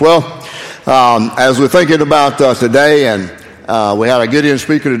Well, as we're thinking about today, and we had a Gideon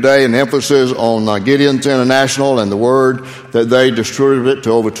speaker today, and the emphasis on Gideon's International and the word that they distribute to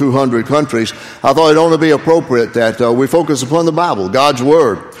over 200 countries, I thought it'd only be appropriate that we focus upon the Bible, God's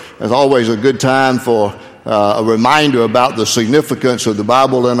Word. It's always a good time for a reminder about the significance of the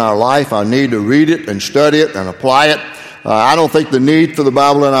Bible in our life, our need to read it and study it and apply it. I don't think the need for the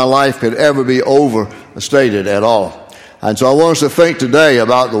Bible in our life could ever be overstated at all. And so I want us to think today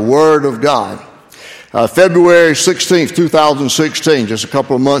about the Word of God. February 16th, 2016, just a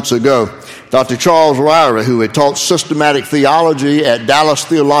couple of months ago, Dr. Charles Ryrie, who had taught systematic theology at Dallas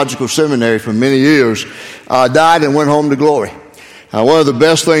Theological Seminary for many years, died and went home to glory. One of the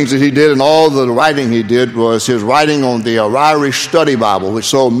best things that he did in all the writing he did was his writing on the Ryrie Study Bible, which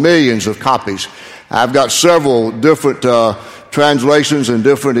sold millions of copies. I've got several different translations and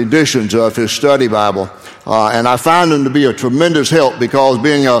different editions of his study Bible. And I found him to be a tremendous help because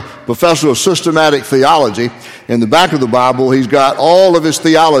being a professor of systematic theology, in the back of the Bible, he's got all of his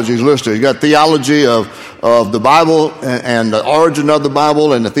theologies listed. He's got theology of the Bible and the origin of the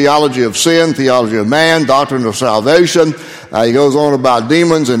Bible, and the theology of sin, theology of man, doctrine of salvation. He goes on about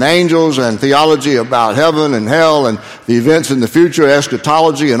demons and angels and theology about heaven and hell and the events in the future,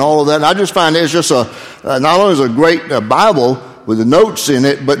 eschatology and all of that. And I just find it's just not only is a great Bible with the notes in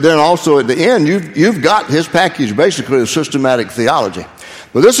it, but then also at the end, you've got his package basically of systematic theology.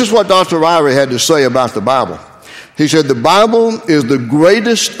 But this is what Dr. Ryrie had to say about the Bible. He said, the Bible is the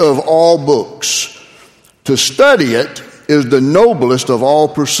greatest of all books. To study it is the noblest of all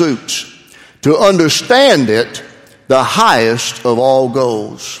pursuits. To understand it, the highest of all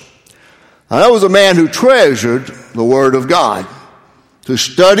goals. Now, that was a man who treasured the Word of God. To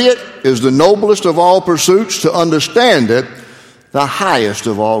study it is the noblest of all pursuits. To understand it, the highest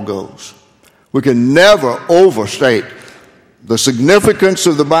of all goals. We can never overstate the significance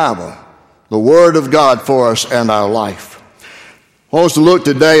of the Bible, the Word of God for us and our life. I want us to look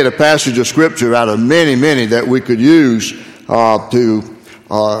today at a passage of Scripture out of many that we could use to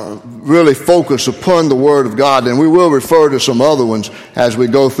really focus upon the Word of God, and we will refer to some other ones as we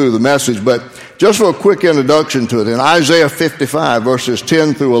go through the message. But just for a quick introduction to it, in Isaiah 55, verses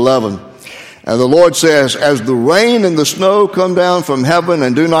 10 through 11, and the Lord says, as the rain and the snow come down from heaven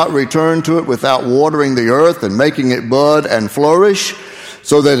and do not return to it without watering the earth and making it bud and flourish,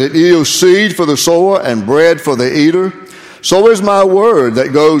 so that it yields seed for the sower and bread for the eater, so is my word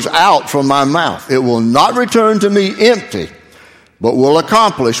that goes out from my mouth. It will not return to me empty, but will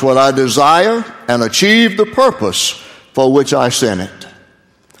accomplish what I desire and achieve the purpose for which I sent it.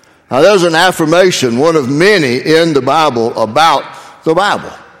 Now there's an affirmation, one of many in the Bible, about the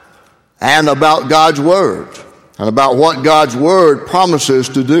Bible and about God's Word and about what God's Word promises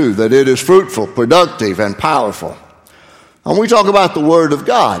to do, that it is fruitful, productive, and powerful. When we talk about the Word of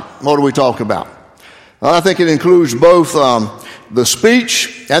God, what do we talk about? Well, I think it includes both the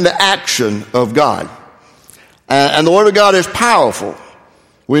speech and the action of God. And the Word of God is powerful.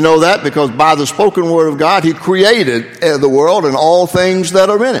 We know that because by the spoken Word of God, He created the world and all things that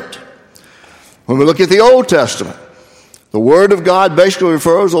are in it. When we look at the Old Testament, the Word of God basically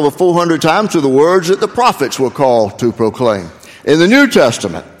refers over 400 times to the words that the prophets were called to proclaim. In the New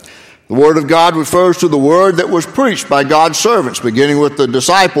Testament, the Word of God refers to the Word that was preached by God's servants, beginning with the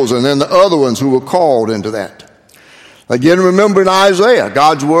disciples and then the other ones who were called into that. Again, remember in Isaiah,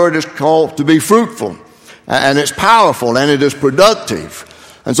 God's Word is called to be fruitful, and it's powerful, and it is productive.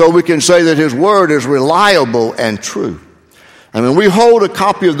 And so we can say that His Word is reliable and true. I mean, we hold a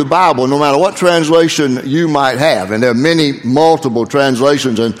copy of the Bible no matter what translation you might have, and there are multiple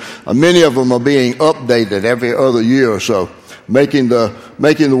translations, and many of them are being updated every other year or so, making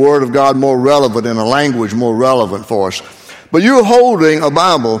the Word of God more relevant and a language more relevant for us. But you're holding a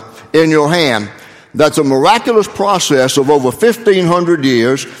Bible in your hand that's a miraculous process of over 1,500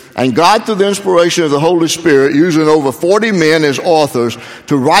 years, and God, through the inspiration of the Holy Spirit, using over 40 men as authors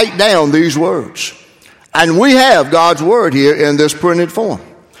to write down these words. And we have God's Word here in this printed form.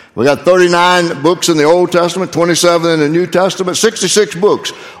 We got 39 books in the Old Testament, 27 in the New Testament, 66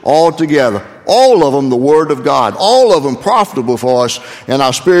 books all together. All of them the Word of God. All of them profitable for us in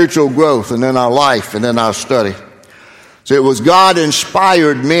our spiritual growth and in our life and in our study. So it was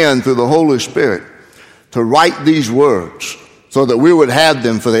God-inspired men through the Holy Spirit to write these words so that we would have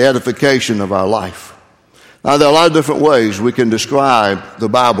them for the edification of our life. Now, there are a lot of different ways we can describe the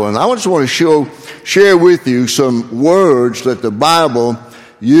Bible, and I just want to share with you some words that the Bible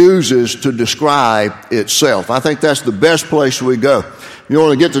uses to describe itself. I think that's the best place we go. You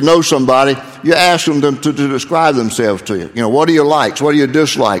want to get to know somebody, you ask them to describe themselves to you. You know, what are your likes? What are your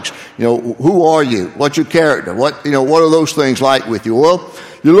dislikes? You know, who are you? What's your character? What are those things like with you? Well,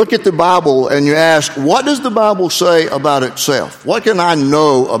 you look at the Bible and you ask, what does the Bible say about itself? What can I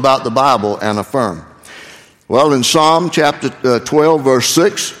know about the Bible and affirm? Well, in Psalm chapter 12, verse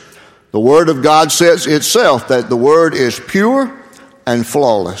 6, the Word of God says itself that the Word is pure and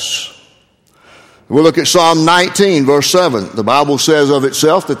flawless. We'll look at Psalm 19, verse 7. The Bible says of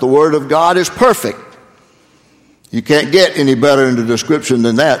itself that the Word of God is perfect. You can't get any better in the description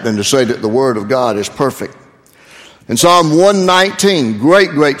than that, than to say that the Word of God is perfect. In Psalm 119,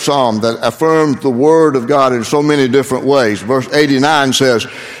 great psalm that affirms the Word of God in so many different ways. Verse 89 says,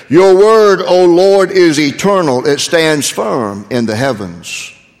 your Word, O Lord, is eternal. It stands firm in the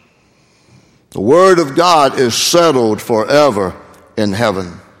heavens. The Word of God is settled forever in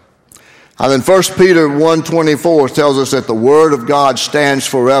heaven. And then 1 Peter 1:24 tells us that the Word of God stands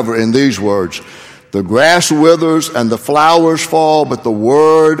forever in these words. The grass withers and the flowers fall, but the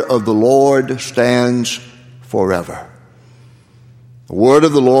word of the Lord stands forever. The word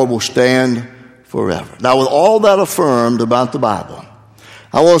of the Lord will stand forever. Now, with all that affirmed about the Bible,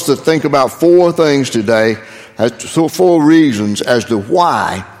 I want us to think about four things today, four reasons as to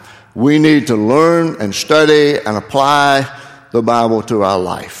why we need to learn and study and apply the Bible to our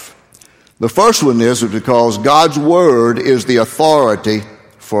life. The first one is because God's Word is the authority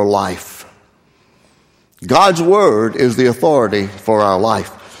for life. God's Word is the authority for our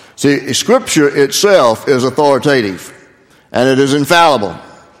life. See, Scripture itself is authoritative, and it is infallible.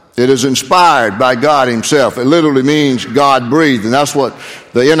 It is inspired by God Himself. It literally means God breathed, and that's what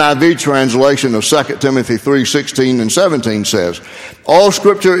the NIV translation of 2 Timothy 3:16 and 17 says. All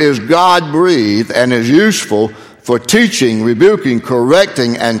Scripture is God breathed and is useful for teaching, rebuking,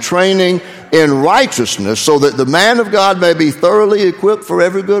 correcting, and training in righteousness, so that the man of God may be thoroughly equipped for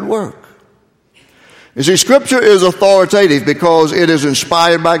every good work. You see, Scripture is authoritative because it is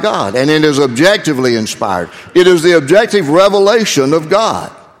inspired by God, and it is objectively inspired. It is the objective revelation of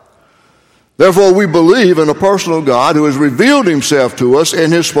God. Therefore, we believe in a personal God who has revealed Himself to us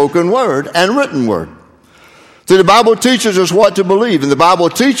in His spoken word and written word. See, the Bible teaches us what to believe, and the Bible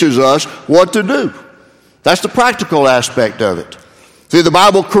teaches us what to do. That's the practical aspect of it. See, the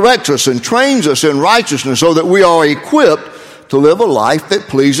Bible corrects us and trains us in righteousness so that we are equipped to live a life that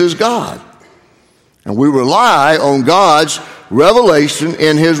pleases God. And we rely on God's revelation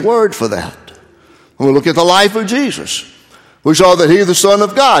in His Word for that. When we look at the life of Jesus, we saw that He, the Son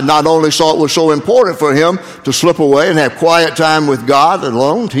of God, not only saw it was so important for Him to slip away and have quiet time with God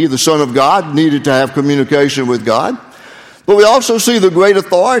alone. He, the Son of God, needed to have communication with God. But we also see the great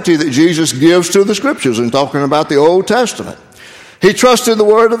authority that Jesus gives to the Scriptures in talking about the Old Testament. He trusted the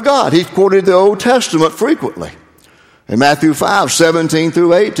Word of God. He quoted the Old Testament frequently. In Matthew 5:17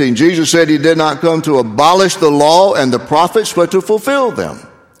 through 18, Jesus said He did not come to abolish the law and the prophets, but to fulfill them.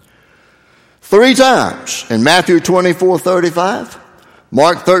 3 times in Matthew 24:35,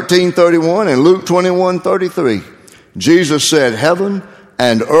 Mark 13:31, and Luke 21:33, Jesus said, heaven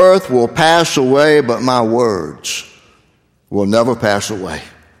and earth will pass away, but my words will never pass away.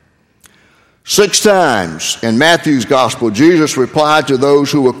 6 times in Matthew's gospel, Jesus replied to those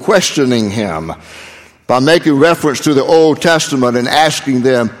who were questioning Him by making reference to the Old Testament and asking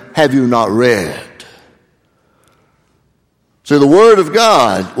them, have you not read? See, the Word of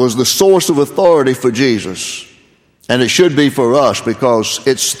God was the source of authority for Jesus, and it should be for us, because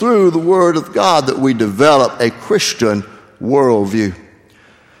it's through the Word of God that we develop a Christian worldview.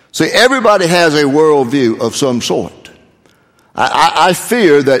 See, everybody has a worldview of some sort. I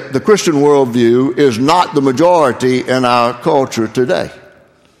fear that the Christian worldview is not the majority in our culture today.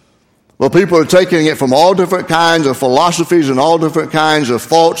 Well, people are taking it from all different kinds of philosophies and all different kinds of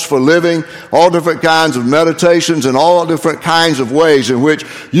thoughts for living, all different kinds of meditations and all different kinds of ways in which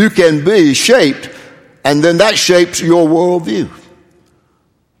you can be shaped, and then that shapes your worldview.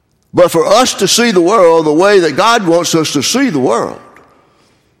 But for us to see the world the way that God wants us to see the world,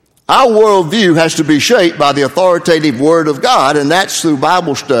 our worldview has to be shaped by the authoritative Word of God, and that's through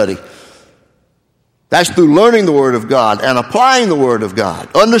Bible study. That's through learning the Word of God and applying the Word of God,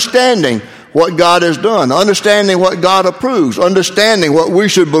 understanding what God has done, understanding what God approves, understanding what we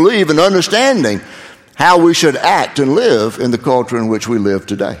should believe, and understanding how we should act and live in the culture in which we live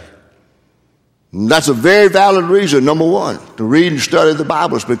today. And that's a very valid reason, number one, to read and study the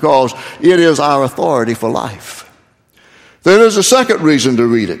Bible, is because it is our authority for life. Then there's a second reason to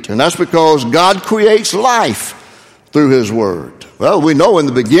read it, and that's because God creates life through His Word. Well, we know in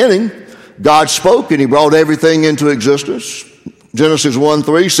the beginning, God spoke and He brought everything into existence. Genesis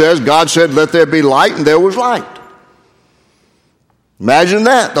 1:3 says, God said, let there be light, and there was light. Imagine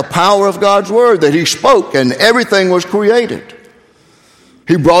that, the power of God's Word, that He spoke and everything was created.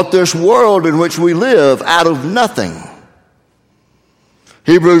 He brought this world in which we live out of nothing.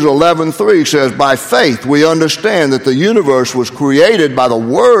 Hebrews 11:3 says, by faith we understand that the universe was created by the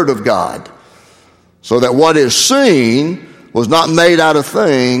Word of God, so that what is seen was not made out of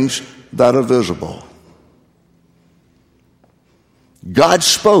things that are visible. God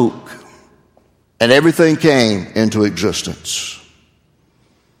spoke, and everything came into existence.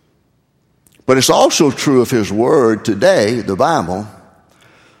 But it's also true of His Word today, the Bible,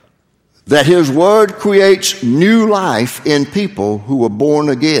 that His Word creates new life in people who were born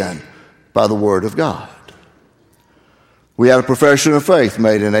again by the Word of God. We had a profession of faith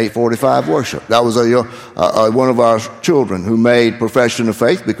made in 845 worship. That was one of our children who made profession of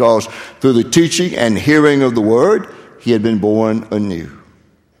faith because through the teaching and hearing of the Word, he had been born anew.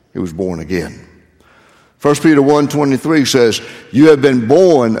 He was born again. 1 Peter 1:23 says, you have been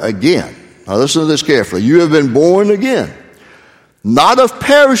born again. Now listen to this carefully. You have been born again, not of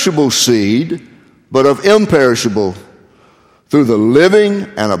perishable seed, but of imperishable, through the living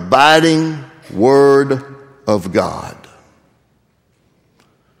and abiding Word of God.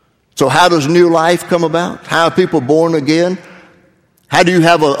 So how does new life come about? How are people born again? How do you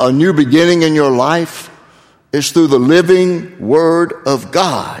have a new beginning in your life? It's through the living Word of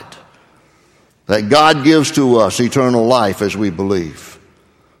God that God gives to us eternal life as we believe.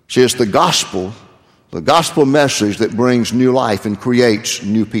 See, it's the gospel message that brings new life and creates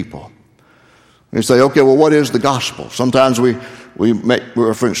new people. You say, okay, well, what is the gospel? Sometimes we make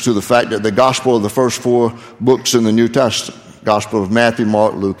reference to the fact that the gospel are the first 4 books in the New Testament. Gospel of Matthew,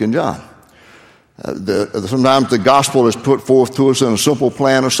 Mark, Luke, and John. Sometimes the gospel is put forth to us in a simple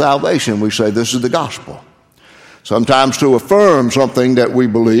plan of salvation. We say this is the gospel. Sometimes to affirm something that we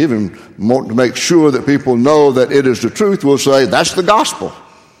believe and want to make sure that people know that it is the truth, we'll say that's the gospel,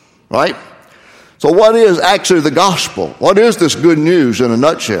 right? So what is actually the gospel? What is this good news in a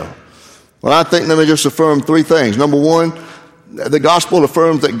nutshell? Well, I think let me just affirm 3 things. Number 1, the gospel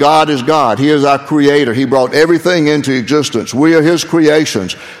affirms that God is God. He is our creator. He brought everything into existence. We are His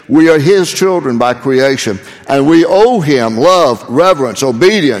creations. We are His children by creation. And we owe Him love, reverence,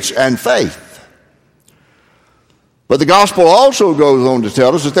 obedience, and faith. But the gospel also goes on to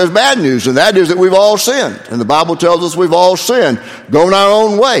tell us that there's bad news, and that is that we've all sinned. And the Bible tells us we've all sinned, gone our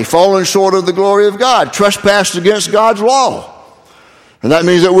own way, fallen short of the glory of God, trespassed against God's law. And that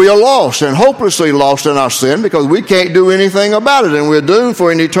means that we are lost and hopelessly lost in our sin because we can't do anything about it, and we're doomed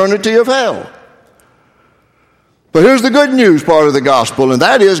for an eternity of hell. But here's the good news part of the gospel, and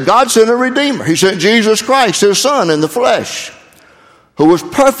that is God sent a Redeemer. He sent Jesus Christ, His Son, in the flesh, who was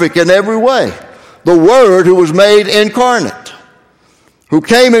perfect in every way. The Word who was made incarnate, who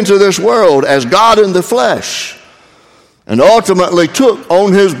came into this world as God in the flesh, and ultimately took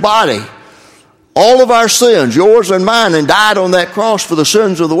on His body all of our sins, yours and mine, and died on that cross for the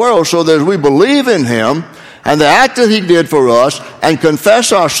sins of the world, so that as we believe in Him and the act that He did for us and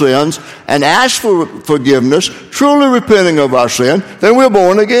confess our sins and ask for forgiveness, truly repenting of our sin, then we're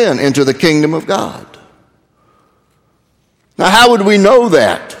born again into the kingdom of God. Now, how would we know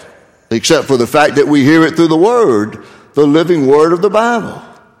that? Except for the fact that we hear it through the Word, the living Word of the Bible.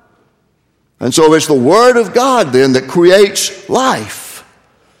 And so it's the Word of God then that creates life.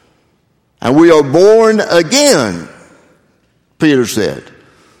 And we are born again, Peter said,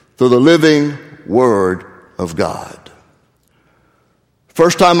 through the living Word of God.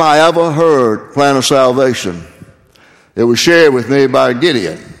 First time I ever heard plan of salvation, it was shared with me by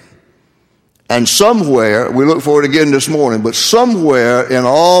Gideon. And somewhere, we look for it again this morning, but somewhere in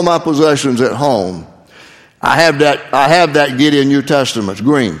all my possessions at home, I have that Gideon New Testament, it's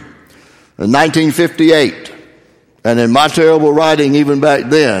green, in 1958. And in my terrible writing, even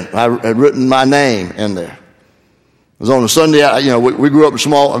back then, I had written my name in there. It was on a Sunday. We grew up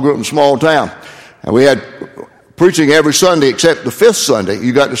I grew up in a small town, and we had preaching every Sunday except the 5th Sunday.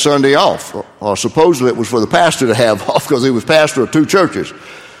 You got the Sunday off, or supposedly it was for the pastor to have off because he was pastor of 2 churches.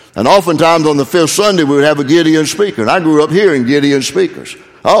 And oftentimes on the 5th Sunday, we would have a Gideon speaker. And I grew up hearing Gideon speakers.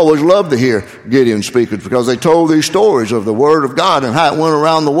 I always loved to hear Gideon speakers because they told these stories of the Word of God and how it went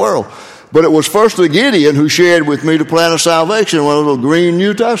around the world. But it was firstly Gideon who shared with me the plan of salvation, one of those green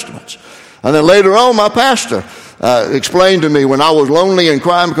New Testaments. And then later on, my pastor explained to me when I was lonely and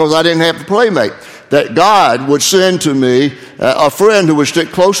crying because I didn't have a playmate, that God would send to me a friend who would stick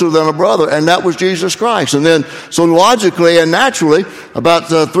closer than a brother, and that was Jesus Christ. And then, so logically and naturally, about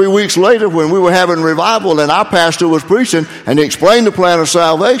 3 weeks later when we were having revival and our pastor was preaching and he explained the plan of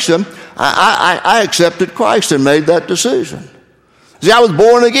salvation, I accepted Christ and made that decision. See, I was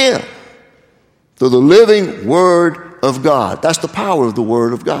born again through the living Word of God. That's the power of the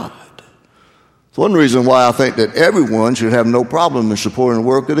Word of God. It's one reason why I think that everyone should have no problem in supporting the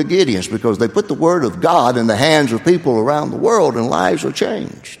work of the Gideons, because they put the Word of God in the hands of people around the world and lives are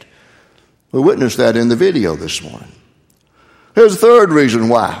changed. We witnessed that in the video this morning. Here's the third reason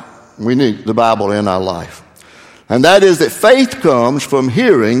why we need the Bible in our life. And that is that faith comes from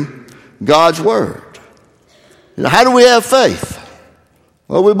hearing God's Word. How do we have faith?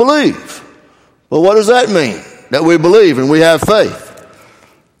 Well, we believe. Well, what does that mean, that we believe and we have faith?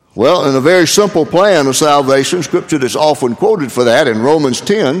 Well, in a very simple plan of salvation, Scripture that's often quoted for that, in Romans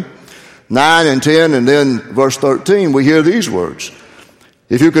 10, 9 and 10, and then verse 13, we hear these words.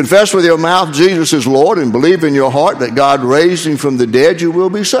 If you confess with your mouth Jesus is Lord and believe in your heart that God raised him from the dead, you will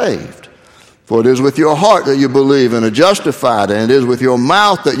be saved. For it is with your heart that you believe and are justified, and it is with your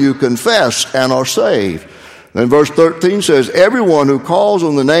mouth that you confess and are saved. Then verse 13 says, everyone who calls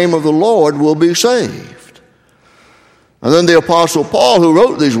on the name of the Lord will be saved. And then the Apostle Paul, who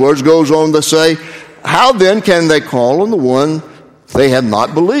wrote these words, goes on to say, how then can they call on the one they have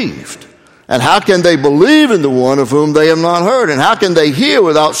not believed? And how can they believe in the one of whom they have not heard? And how can they hear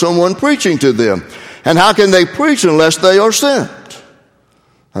without someone preaching to them? And how can they preach unless they are sent?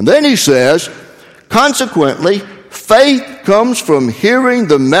 And then he says, consequently, faith comes from hearing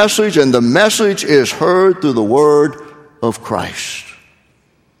the message, and the message is heard through the word of Christ.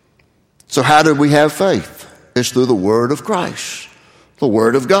 So how do we have faith? It's through the word of Christ, the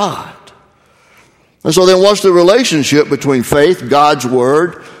word of God. And so then what's the relationship between faith, God's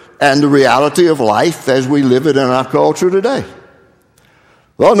word, and the reality of life as we live it in our culture today?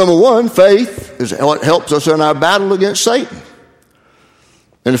 Well, number one, faith is what helps us in our battle against Satan.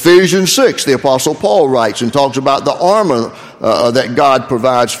 In Ephesians 6, the Apostle Paul writes and talks about the armor that God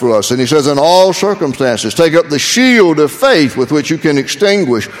provides for us. And he says, in all circumstances, take up the shield of faith with which you can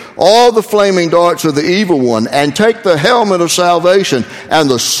extinguish all the flaming darts of the evil one, and take the helmet of salvation and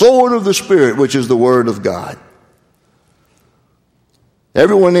the sword of the Spirit, which is the word of God.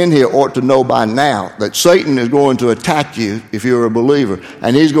 Everyone in here ought to know by now that Satan is going to attack you if you're a believer,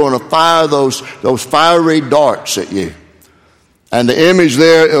 and he's going to fire those fiery darts at you. And the image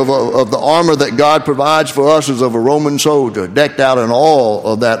there of the armor that God provides for us is of a Roman soldier decked out in all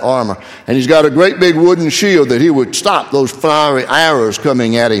of that armor. And he's got a great big wooden shield that he would stop those fiery arrows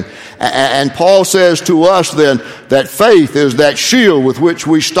coming at him. And Paul says to us then that faith is that shield with which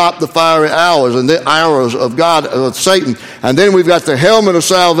we stop the fiery arrows and the arrows of God, of Satan. And then we've got the helmet of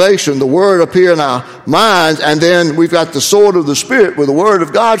salvation, the word up here in our minds. And then we've got the sword of the Spirit with the word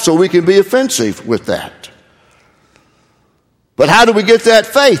of God, so we can be offensive with that. But how do we get that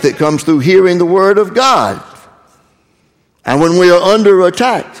faith? It comes through hearing the word of God. And when we are under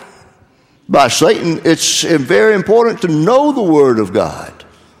attack by Satan, it's very important to know the word of God.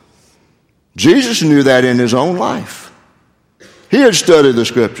 Jesus knew that in his own life. He had studied the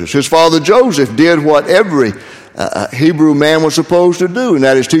scriptures. His father Joseph did what every Hebrew man was supposed to do, and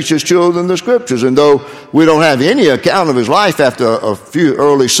that is teach his children the scriptures. And though we don't have any account of his life after a few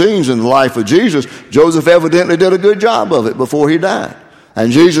early scenes in the life of Jesus, Joseph evidently did a good job of it before he died.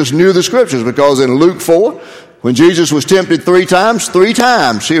 And Jesus knew the scriptures, because in Luke 4, when Jesus was tempted three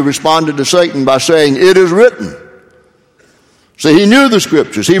times he responded to Satan by saying, it is written. See, he knew the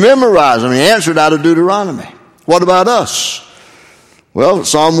scriptures. He memorized them. He answered out of Deuteronomy. What about us? Well,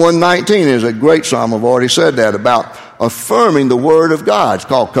 Psalm 119 is a great psalm. I've already said that, about affirming the word of God. It's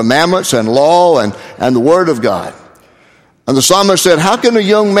called commandments and law and the word of God. And the psalmist said, how can a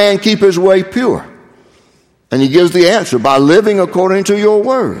young man keep his way pure? And he gives the answer, by living according to your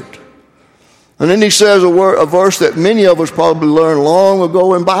word. And then he says a verse that many of us probably learned long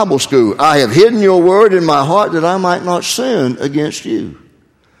ago in Bible school. I have hidden your word in my heart that I might not sin against you.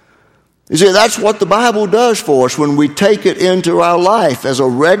 You see, that's what the Bible does for us when we take it into our life as a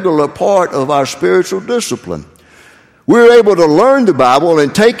regular part of our spiritual discipline. We're able to learn the Bible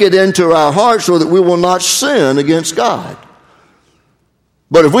and take it into our heart so that we will not sin against God.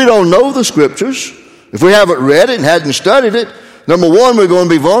 But if we don't know the scriptures, if we haven't read it and hadn't studied it, number one, we're going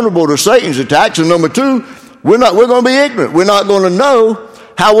to be vulnerable to Satan's attacks, and number two, we're going to be ignorant. We're not going to know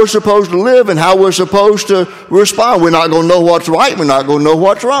how we're supposed to live and how we're supposed to respond. We're not going to know what's right. We're not going to know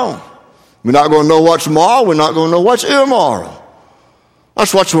what's wrong. We're not going to know what's moral. We're not going to know what's immoral.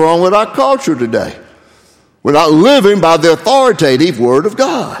 That's what's wrong with our culture today. We're not living by the authoritative word of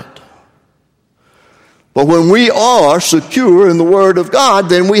God. But when we are secure in the word of God,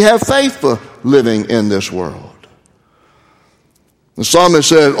 then we have faith for living in this world. The psalmist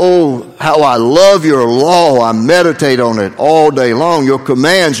said, oh, how I love your law. I meditate on it all day long. Your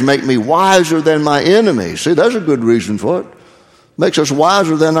commands make me wiser than my enemies. See, there's a good reason for it. Makes us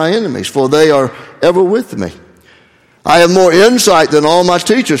wiser than our enemies, for they are ever with me. I have more insight than all my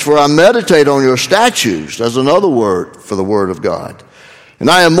teachers, for I meditate on your statutes. That's another word for the word of God. And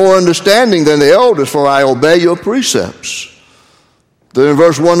I have more understanding than the elders, for I obey your precepts. Then in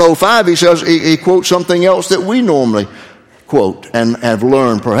verse 105, he says, he quotes something else that we normally quote and have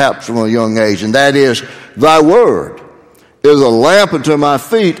learned perhaps from a young age, and that is, thy word is a lamp unto my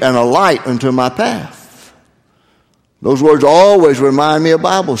feet and a light unto my path. Those words always remind me of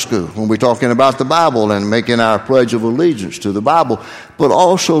Bible school when we're talking about the Bible and making our pledge of allegiance to the Bible, but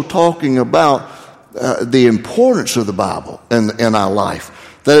also talking about the importance of the Bible in our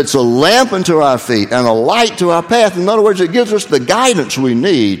life. That it's a lamp unto our feet and a light to our path. In other words, it gives us the guidance we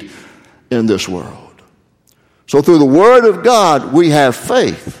need in this world. So through the Word of God, we have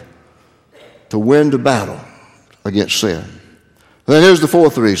faith to win the battle against sin. Then here's the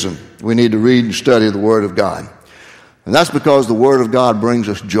fourth reason we need to read and study the Word of God. And that's because the Word of God brings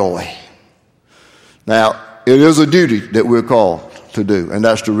us joy. Now, it is a duty that we're called to do, and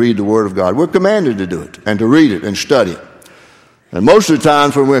that's to read the Word of God. We're commanded to do it and to read it and study it. And most of the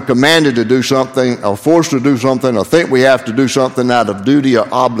times when we're commanded to do something or forced to do something or think we have to do something out of duty or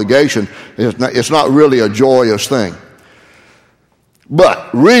obligation, it's not really a joyous thing. But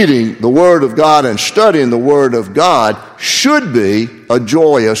reading the Word of God and studying the Word of God should be a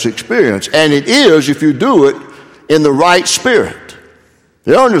joyous experience. And it is if you do it in the right spirit.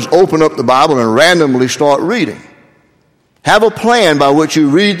 You don't just open up the Bible and randomly start reading. Have a plan by which you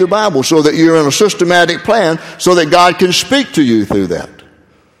read the Bible so that you're in a systematic plan so that God can speak to you through that.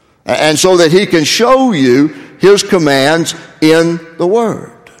 And so that He can show you His commands in the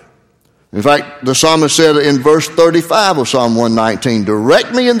Word. In fact, the psalmist said in verse 35 of Psalm 119,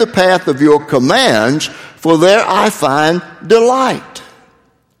 direct me in the path of your commands, for there I find delight.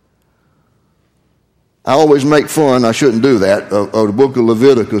 I always make fun, I shouldn't do that, of the book of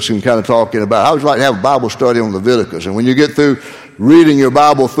Leviticus and kind of talking about, I always like to have a Bible study on Leviticus. And when you get through reading your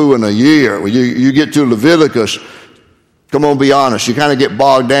Bible through in a year, when you get to Leviticus, come on, be honest, you kind of get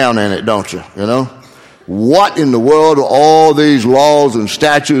bogged down in it, don't you? You know? What in the world do all these laws and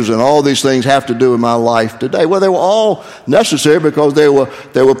statutes and all these things have to do in my life today? Well, they were all necessary because they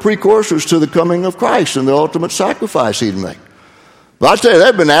were precursors to the coming of Christ and the ultimate sacrifice He'd make. But I tell you, there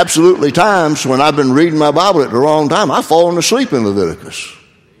have been absolutely times when I've been reading my Bible at the wrong time. I've fallen asleep in Leviticus.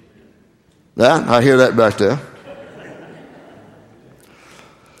 Yeah, I hear that back there.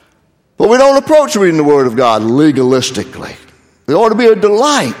 But we don't approach reading the Word of God legalistically. There ought to be a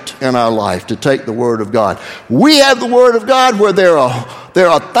delight in our life to take the Word of God. We have the Word of God where there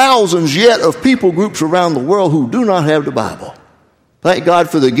are thousands yet of people groups around the world who do not have the Bible. Thank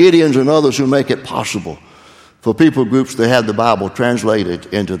God for the Gideons and others who make it possible for people groups to have the Bible translated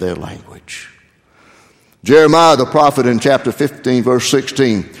into their language. Jeremiah the prophet in chapter 15 verse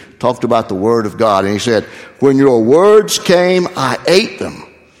 16 talked about the Word of God, and he said, when your words came, I ate them.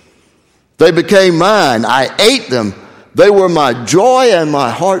 They became mine. I ate them. They were my joy and my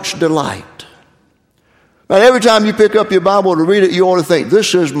heart's delight. Now, every time you pick up your Bible to read it, you ought to think,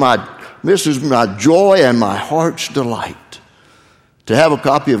 this is my joy and my heart's delight. To have a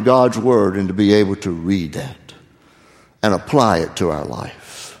copy of God's Word and to be able to read that and apply it to our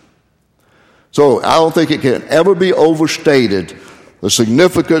life. So I don't think it can ever be overstated, the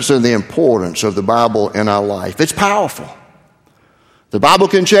significance and the importance of the Bible in our life. It's powerful. The Bible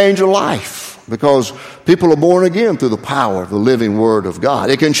can change a life because people are born again through the power of the living Word of God.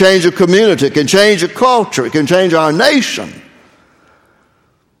 It can change a community. It can change a culture. It can change our nation.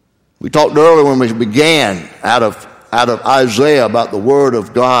 We talked earlier when we began out of Isaiah about the Word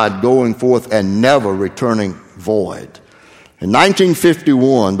of God going forth and never returning void. In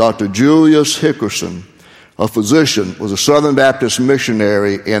 1951, Dr. Julius Hickerson, a physician, was a Southern Baptist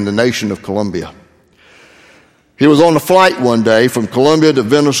missionary in the nation of Colombia. He was on a flight one day from Colombia to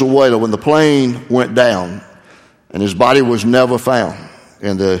Venezuela when the plane went down, and his body was never found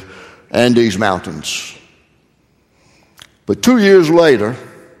in the Andes Mountains. But 2 years later,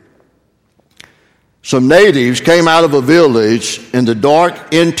 some natives came out of a village in the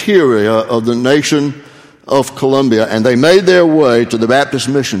dark interior of the nation of Colombia, and they made their way to the Baptist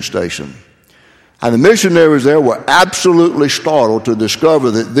mission station. And the missionaries there were absolutely startled to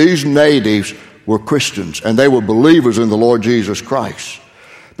discover that these natives were Christians, and they were believers in the Lord Jesus Christ,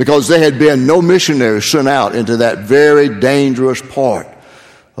 because there had been no missionaries sent out into that very dangerous part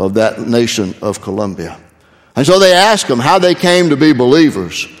of that nation of Colombia. And so they asked them how they came to be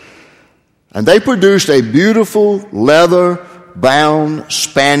believers. And they produced a beautiful leather-bound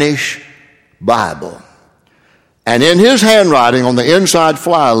Spanish Bible. And in his handwriting on the inside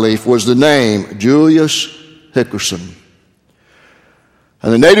flyleaf was the name Julius Hickerson.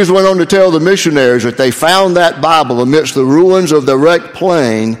 And the natives went on to tell the missionaries that they found that Bible amidst the ruins of the wrecked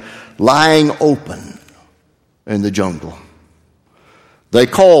plane lying open in the jungle. They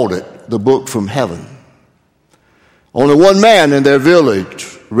called it the Book from Heaven. Only one man in their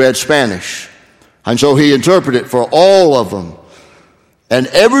village read Spanish, and so he interpreted for all of them. And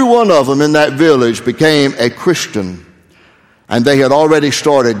every one of them in that village became a Christian, and they had already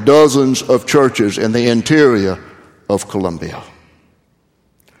started dozens of churches in the interior of Colombia.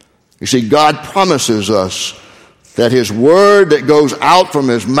 You see, God promises us that his word that goes out from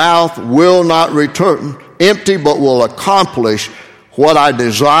his mouth will not return empty, but will accomplish what I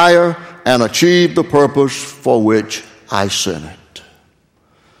desire and achieve the purpose for which I sent it.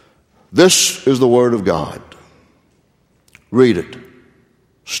 This is the word of God. Read it,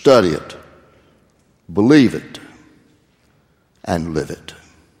 study it, believe it, and live it.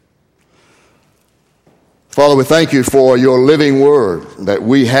 Father, we thank you for your living word that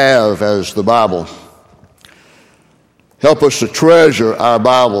we have as the Bible. Help us to treasure our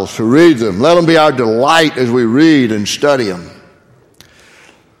Bibles, to read them. Let them be our delight as we read and study them.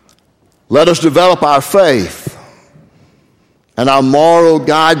 Let us develop our faith and our moral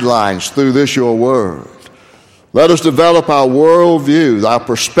guidelines through this your word. Let us develop our worldview, our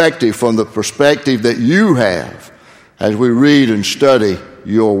perspective from the perspective that you have as we read and study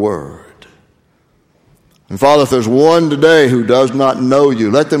your word. And Father, if there's one today who does not know you,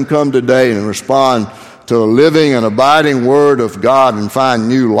 let them come today and respond to the living and abiding word of God and find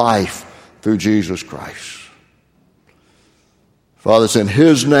new life through Jesus Christ. Father, it's in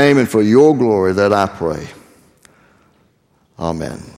his name and for your glory that I pray. Amen.